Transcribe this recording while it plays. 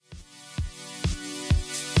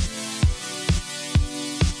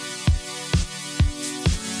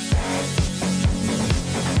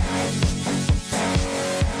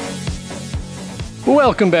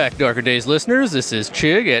Welcome back, Darker Days listeners. This is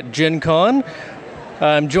Chig at Gen Con.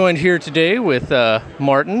 I'm joined here today with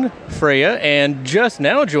Martin, Freya, and just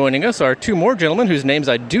now joining us are two more gentlemen whose names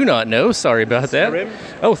I do not know. Sorry about that. Karim,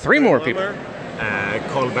 oh, three more people.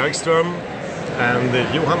 Carl Bergström, and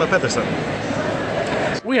Johanna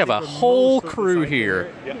Pettersson. We have a whole crew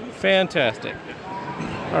here. Yeah. Fantastic.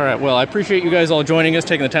 All right, well, I appreciate you guys all joining us,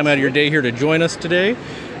 taking the time out of your day here to join us today.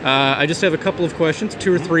 I just have a couple of questions,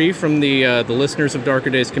 two or three from the listeners of Darker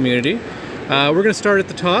Days community. We're going to start at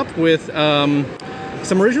the top with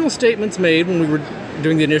some original statements made when we were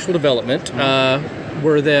doing the initial development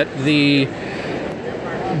were that the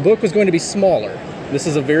book was going to be smaller. This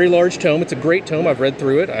is a very large tome. It's a great tome. I've read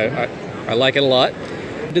through it. I like it a lot.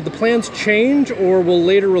 Did the plans change, or will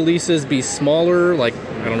later releases be smaller? Like,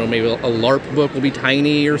 I don't know, maybe a LARP book will be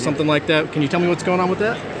tiny or something like that. Can you tell me what's going on with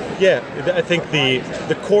that? Yeah, I think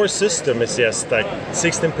the core system is just like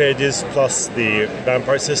 16 pages plus the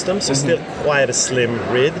vampire system, so still quite a slim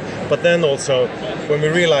read. But then also, when we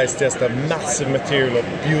realized just a massive material of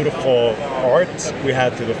beautiful art, we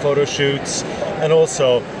had to do photo shoots, and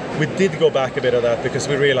also we did go back a bit of that because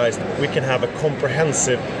we realized we can have a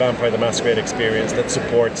comprehensive Vampire the Masquerade experience that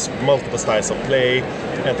supports multiple styles of play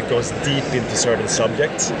and that goes deep into certain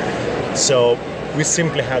subjects. So we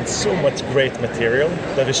simply had so much great material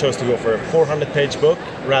that we chose to go for a 400-page book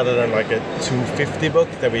rather than like a 250 book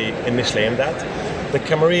that we initially aimed at. The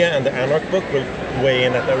Camarilla and the Anarch book will weigh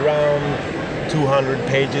in at around 200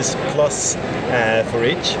 pages plus for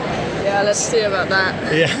each. Yeah, let's see about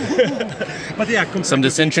that. Yeah. But yeah, some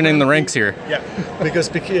dissension in the ranks here. Yeah, because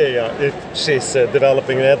she's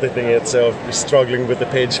developing and editing it, so we're struggling with the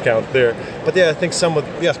page count there. But yeah, I think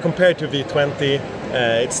compared to V20,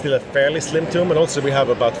 it's still a fairly slim tome, and also we have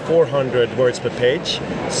about 400 words per page.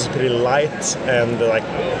 This is pretty light, and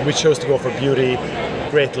we chose to go for beauty,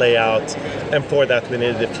 great layout, and for that we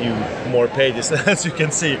needed a few more pages. As you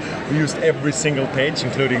can see, we used every single page,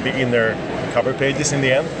 including the inner cover pages in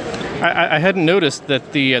the end. I hadn't noticed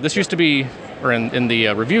that this used to be, or in the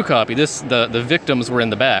review copy, the victims were in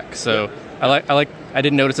the back. So I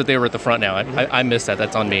didn't notice that they were at the front now. I missed that.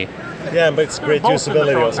 That's on me. Yeah, but it's great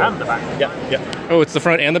usability also. And the back. Yeah. Oh, it's the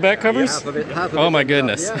front and the back covers? Yeah, half of oh it my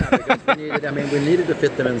goodness. Yeah, because we needed to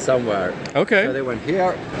fit them in somewhere. Okay. So they went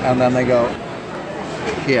here, and then they go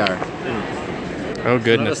here. Oh Not a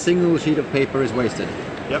goodness. single sheet of paper is wasted.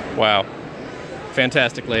 Yep. Wow.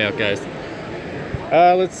 Fantastic layout, guys.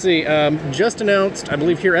 Let's see. Just announced, I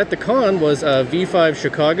believe, here at the con was V5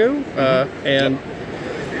 Chicago, and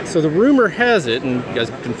so the rumor has it, and you guys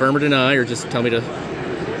confirm or deny, or just tell me to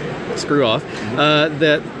screw off,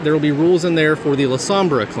 that there will be rules in there for the La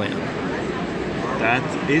Sombra clan.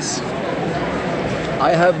 That is.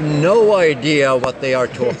 I have no idea what they are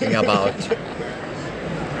talking about.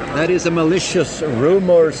 That is a malicious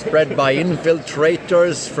rumor spread by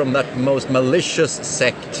infiltrators from that most malicious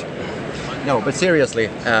sect. No, but seriously,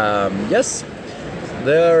 yes,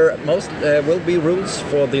 there will be rules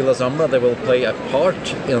for the La Sombra. They will play a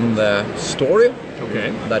part in the story. Okay.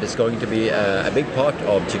 That is going to be a big part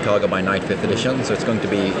of Chicago by Night 5th edition. So it's going to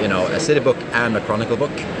be, a city book and a chronicle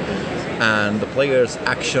book. And the players'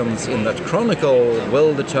 actions in that chronicle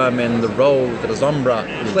will determine the role that La Sombra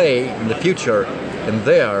play in the future in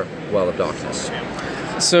their Well of Darkness.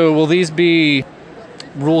 So will these be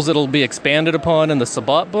rules that'll be expanded upon in the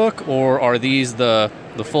Sabbat book, or are these the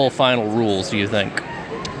full final rules, do you think?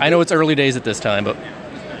 I know it's early days at this time, but...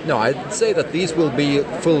 No, I'd say that these will be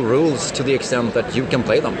full rules to the extent that you can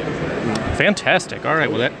play them. Fantastic. All right,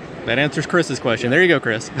 well that answers Chris's question. There you go,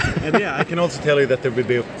 Chris. And yeah, I can also tell you that there will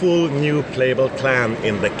be a full new playable clan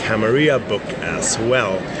in the Camarilla book as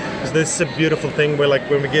well. So this is a beautiful thing where,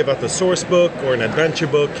 when we give out a source book or an adventure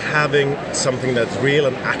book, having something that's real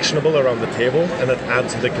and actionable around the table and that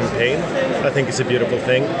adds to the campaign, I think is a beautiful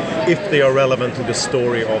thing if they are relevant to the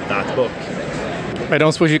story of that book. I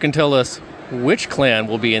don't suppose you can tell us which clan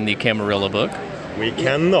will be in the Camarilla book. We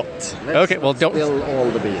cannot. Okay, well, don't spill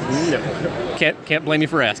all the beans. No. Can't blame you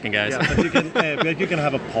for asking, guys. Yeah, but you can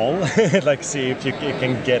have a poll, see if you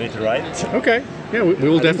can get it right. Okay, yeah, we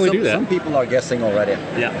will definitely do that. Some people are guessing already.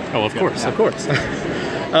 Yeah. Oh, of course.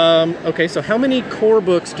 Okay, so how many core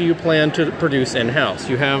books do you plan to produce in-house?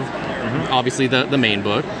 You have, obviously, the main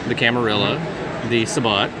book, the Camarilla, the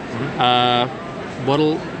Sabbat. Do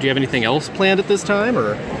you have anything else planned at this time,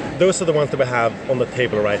 or...? Those are the ones that we have on the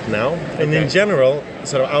table right now. And in general,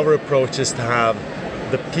 sort of our approach is to have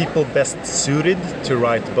the people best suited to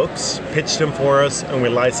write books, pitch them for us, and we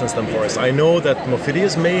license them for us. I know that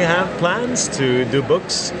Mophidius may have plans to do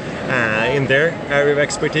books, in their area of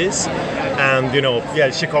expertise. And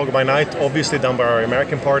Chicago by Night, obviously done by our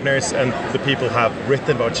American partners, and the people have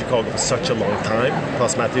written about Chicago for such a long time.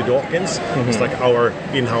 Plus Matthew Dawkins, who's like our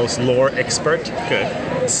in-house lore expert.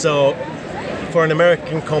 Good. So for an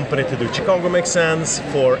American company to do Chicago makes sense.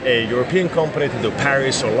 For a European company to do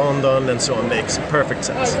Paris or London and so on makes perfect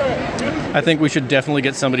sense. I think we should definitely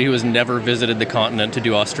get somebody who has never visited the continent to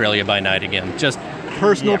do Australia by Night again. Just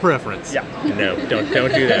personal preference. Yeah. No, don't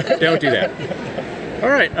do that. Don't do that. All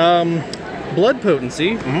right. Blood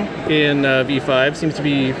potency in V5 seems to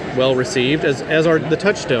be well received, as are the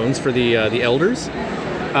touchstones for the elders.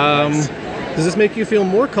 Does this make you feel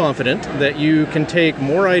more confident that you can take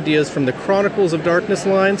more ideas from the Chronicles of Darkness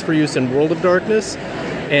lines for use in World of Darkness?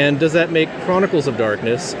 And does that make Chronicles of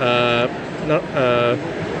Darkness not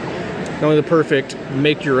only the perfect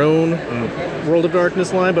make your own World of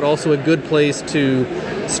Darkness line, but also a good place to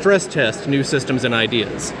stress test new systems and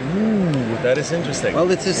ideas? Ooh, that is interesting.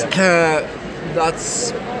 Well, it is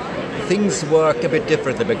that's things work a bit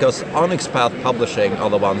differently because Onyx Path Publishing are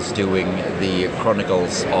the ones doing the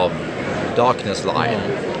Chronicles of Darkness line.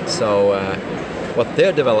 So what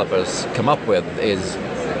their developers come up with is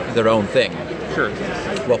their own thing. Sure.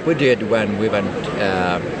 What we did when we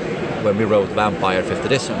wrote Vampire 5th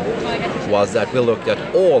edition was that we looked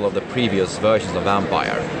at all of the previous versions of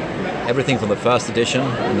Vampire. Everything from the first edition,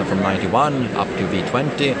 from 91 up to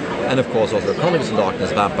V20, and of course also the Chronicles of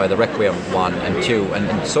Darkness, Vampire the Requiem 1 and 2,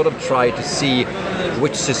 and sort of try to see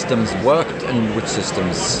which systems worked and which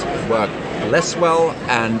systems worked less well,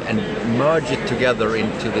 and merge it together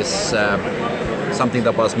into this something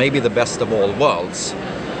that was maybe the best of all worlds.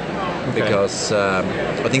 Okay. Because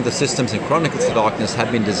I think the systems in Chronicles of Darkness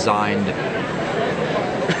have been designed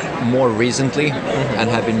more recently and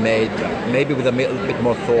have been made maybe with a bit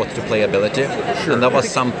more thought to playability. Sure. And that was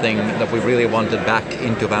something that we really wanted back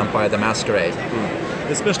into Vampire the Masquerade.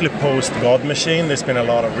 Especially post God Machine, there's been a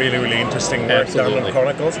lot of really, really interesting work done on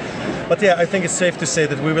Chronicles. But yeah, I think it's safe to say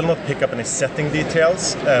that we will not pick up any setting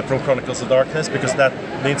details from Chronicles of Darkness, because that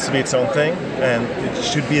needs to be its own thing, and it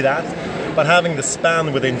should be that. But having the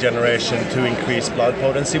span within generation to increase blood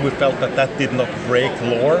potency, we felt that did not break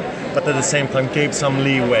lore, but at the same time gave some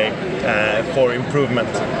leeway for improvement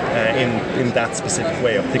in that specific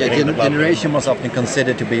way of thickening the blood. Generation was often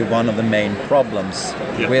considered to be one of the main problems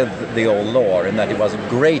with the old lore, in that it was a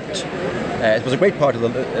great part of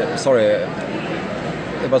the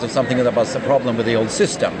it wasn't something that was a problem with the old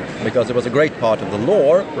system, because it was a great part of the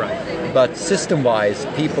lore, right. But system-wise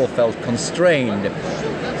people felt constrained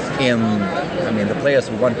the players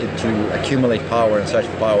who wanted to accumulate power and search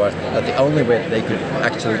for power, that the only way they could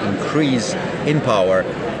actually increase in power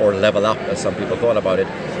or level up, as some people thought about it,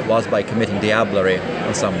 was by committing diablerie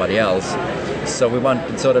on somebody else. So we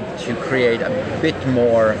wanted sort of to create a bit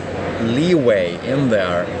more leeway in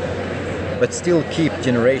there, but still keep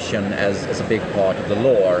generation as a big part of the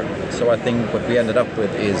lore. So I think what we ended up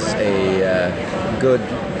with is a good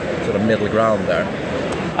sort of middle ground there.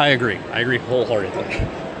 I agree wholeheartedly.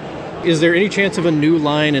 Is there any chance of a new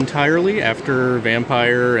line entirely after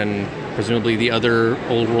Vampire and presumably the other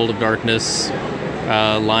old World of Darkness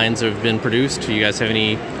lines have been produced? Do you guys have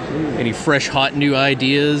any fresh, hot new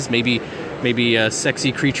ideas? Maybe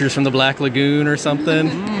sexy creatures from the Black Lagoon or something?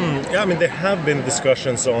 Yeah, there have been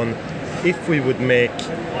discussions on if we would make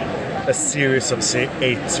a series of, say,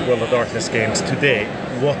 8 World of Darkness games today,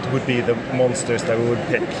 what would be the monsters that we would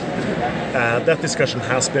pick? That discussion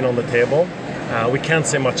has been on the table. We can't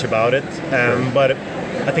say much about it, but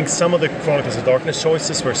I think some of the Chronicles of Darkness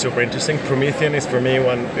choices were super interesting. Promethean is, for me,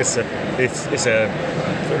 it's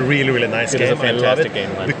a really, really nice game. It is a fantastic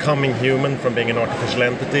game. Becoming human from being an artificial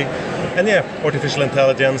entity. And artificial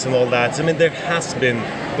intelligence and all that. There has been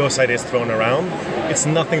those ideas thrown around. It's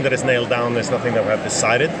nothing that is nailed down, there's nothing that we have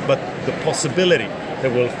decided, but the possibility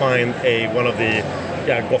that we'll find one of the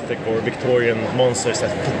Gothic or Victorian monsters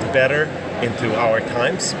that fit better into our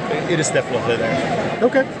times, it is definitely there.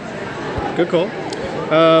 Okay, good call.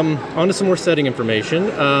 On to some more setting information.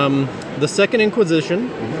 The Second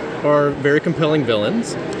Inquisition are very compelling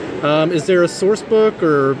villains. Is there a source book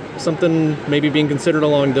or something maybe being considered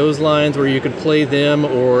along those lines where you could play them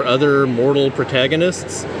or other mortal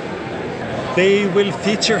protagonists? They will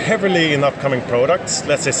feature heavily in upcoming products,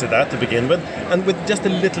 let's say that to begin with, and with just a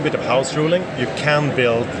little bit of house ruling, you can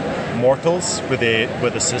build mortals with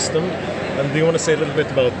the system. And do you want to say a little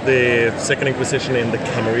bit about the Second Inquisition in the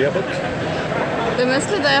Camarilla book? They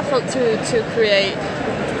mostly the effort to create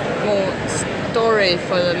more story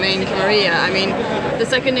for the main Camarilla. The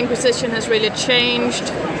Second Inquisition has really changed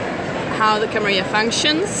how the Camarilla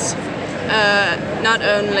functions. not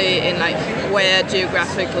only in like where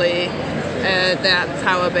geographically their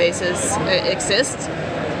power bases exist,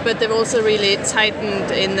 but they've also really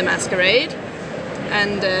tightened in the Masquerade.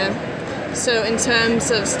 And so in terms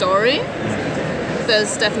of story,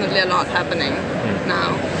 there's definitely a lot happening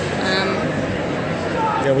now.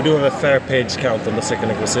 Yeah, we do have a fair page count on the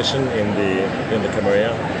Second Inquisition in the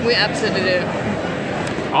Camarilla. We absolutely do.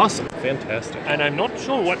 Awesome. Fantastic. And I'm not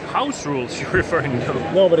sure what house rules you're referring to.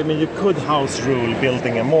 No, but I mean, you could house rule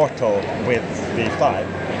building Immortal with V5.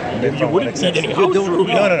 You wouldn't need any house rules.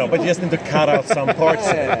 No, but you just need to cut out some parts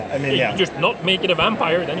of it. I mean, yeah. You just not make it a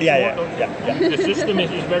vampire, then it's Yeah. The system is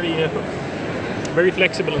very, very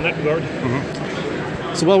flexible in that regard.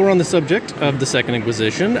 So while we're on the subject of the Second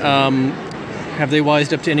Inquisition, have they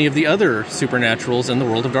wised up to any of the other supernaturals in the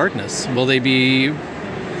World of Darkness? Will they be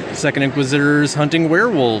Second Inquisitors hunting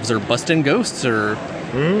werewolves or busting ghosts, or?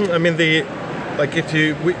 I mean, we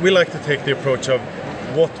like to take the approach of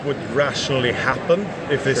what would rationally happen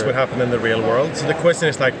if this would happen in the real world. So the question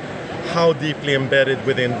is like, how deeply embedded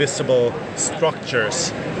within visible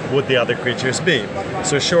structures would the other creatures be?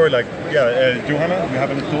 So sure, like, Johanna, do you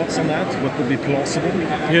have any thoughts on that? What would be plausible?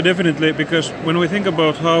 Yeah, definitely, because when we think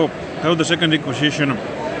about how the Second Inquisition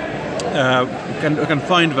can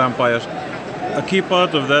find vampires, a key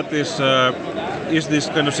part of that is this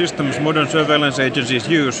kind of systems modern surveillance agencies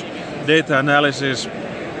use, data analysis,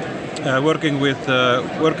 working with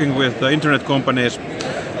internet companies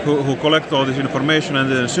who collect all this information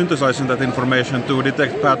and then synthesizing that information to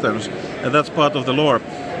detect patterns, and that's part of the lore.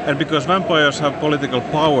 And because vampires have political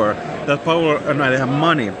power, that power, and they have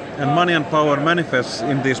money, and money and power manifests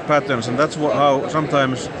in these patterns, and that's how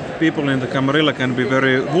sometimes people in the Camarilla can be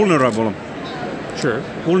very vulnerable.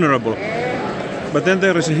 Vulnerable. But then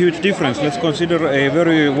there is a huge difference. Let's consider a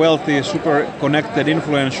very wealthy, super connected,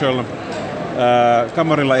 influential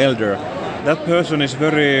Camarilla elder. That person is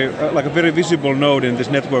very like a very visible node in this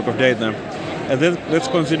network of data. And then let's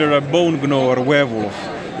consider a bone gnawer werewolf.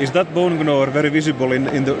 Is that bone gnawer very visible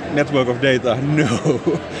in the network of data? No,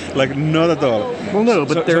 like not at all. Well, no,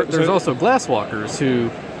 but there's also glasswalkers who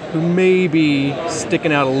may be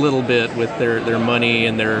sticking out a little bit with their money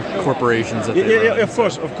and their corporations that they run. Of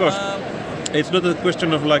course. It's not a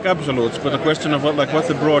question of like absolutes, but a question of what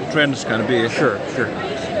the broad trends can be. Sure.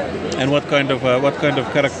 And what kind of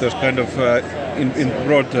characters in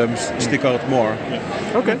broad terms stick out more.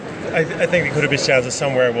 Okay. I think there could be chances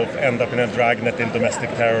somewhere we'll end up in a dragnet in domestic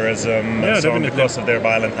terrorism and so on because of their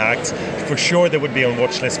violent acts. For sure there would be on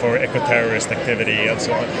watch list for eco-terrorist activity and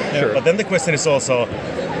so on. Sure. But then the question is also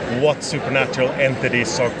what supernatural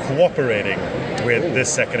entities are cooperating with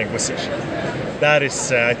this Second Inquisition. That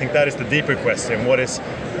is, I think that is the deeper question. What is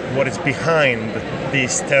behind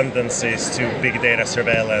these tendencies to big data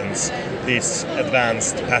surveillance, these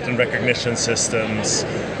advanced pattern recognition systems?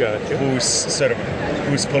 Gotcha.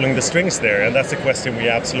 Who's pulling the strings there? And that's a question we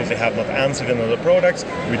absolutely have not answered in other products.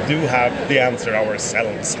 We do have the answer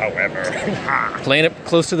ourselves, however. Playing it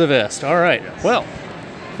close to the vest. All right. Well,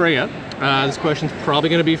 Freya, this question's probably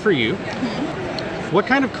going to be for you. What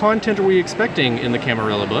kind of content are we expecting in the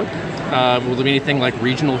Camarilla book? Will there be anything like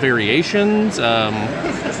regional variations?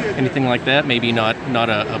 Anything like that? Maybe not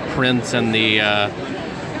a prince and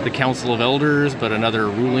the Council of Elders, but another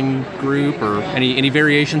ruling group, or any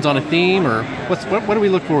variations on a theme, or what do we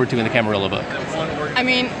look forward to in the Camarilla book? I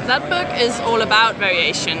mean, that book is all about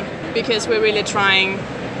variation because we're really trying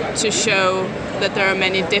to show that there are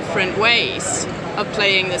many different ways of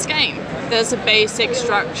playing this game. There's a basic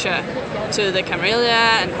structure to the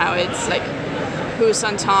Camarilla and how it's like who's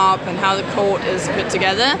on top and how the court is put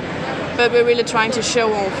together, but we're really trying to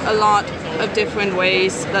show off a lot of different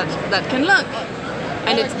ways that can look.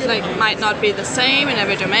 And it might not be the same in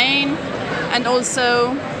every domain, and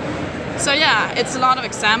also, so yeah, it's a lot of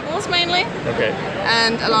examples mainly,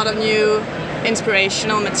 and a lot of new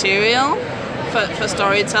inspirational material for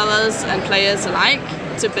storytellers and players alike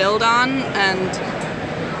to build on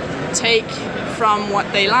and take from what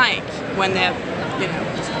they like when they're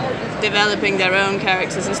developing their own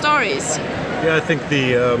characters and stories. Yeah, I think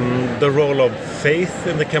the role of faith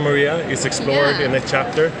in the Camarilla is explored in a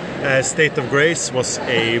chapter. State of Grace was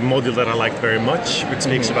a module that I liked very much, which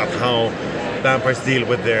speaks about how vampires deal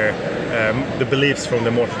with their the beliefs from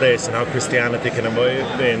the mortal days and how Christianity can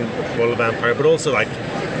involve a vampire, but also like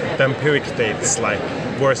vampiric faiths like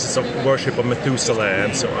worship of Methuselah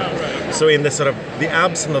and so on. So in the sort of the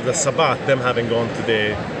absence of the Sabbath, them having gone to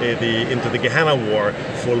into the Gehenna War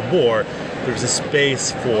full bore, there's a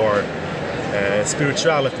space for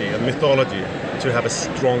spirituality and mythology to have a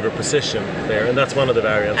stronger position there, and that's one of the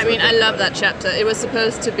variants. I mean, I love that chapter. It was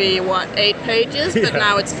supposed to be, 8 pages, but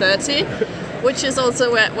now it's 30, which is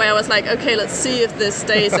also where I was like, okay, let's see if this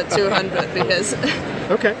stays at 200, because...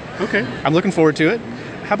 Okay. I'm looking forward to it.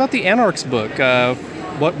 How about the Anarchs book?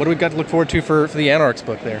 What do we got to look forward to for the Anarchs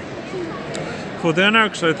book there? For the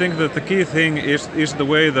Anarchs, I think that the key thing is the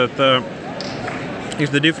way that is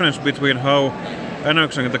the difference between how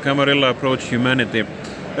Anarchs and the Camarilla approach humanity.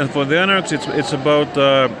 And for the Anarchs, it's about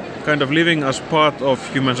kind of living as part of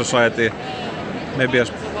human society, maybe as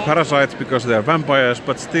parasites because they are vampires,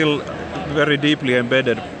 but still very deeply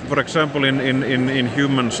embedded. For example, in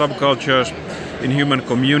human subcultures, in human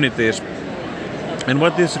communities. And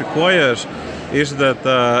what this requires is that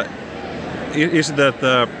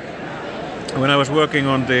when I was working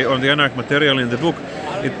on the Anarch material in the book,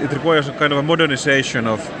 it requires a kind of a modernization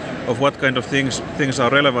of what kind of things are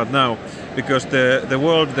relevant now, because the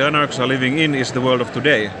world the Anarchs are living in is the world of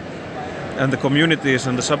today, and the communities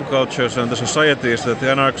and the subcultures and the societies that the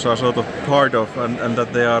Anarchs are sort of part of and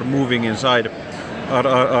that they are moving inside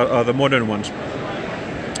are the modern ones.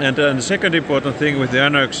 And the second important thing with the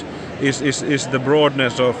Anarchs is the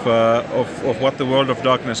broadness of what the world of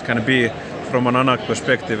darkness can be from an Anarch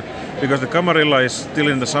perspective, because the Camarilla is still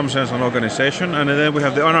in some sense an organization, and then we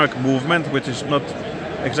have the Anarch movement, which is not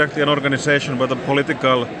exactly an organization but a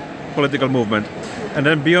political movement. And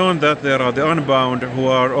then beyond that there are the Unbound, who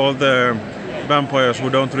are all the vampires who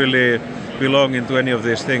don't really belong into any of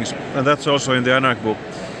these things, and that's also in the Anarch book.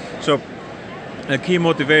 So a key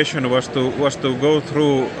motivation was to go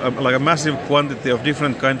through like a massive quantity of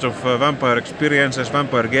different kinds of vampire experiences,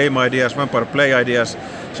 vampire game ideas, vampire play ideas,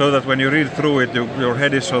 so that when you read through it, your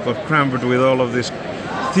head is sort of crammed with all of this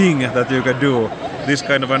thing that you can do, this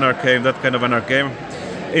kind of Anarch game, that kind of Anarch game,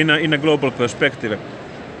 in a global perspective.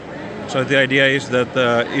 So the idea is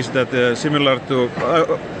that similar to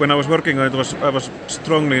when I was working on it, I was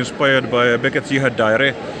strongly inspired by Beckett's Jihad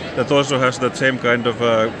Diary, that also has that same kind of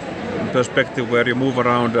perspective where you move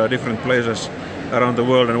around different places around the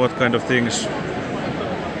world and what kind of things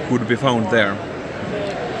could be found there.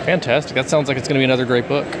 Fantastic. That sounds like it's going to be another great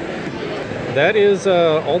book. That is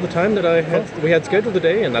all the time that we had scheduled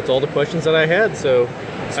today, and that's all the questions that I had. So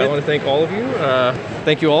I want to thank all of you.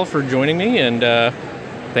 Thank you all for joining me, and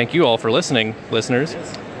thank you all for listening, listeners.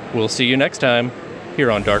 We'll see you next time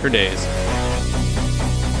here on Darker Days.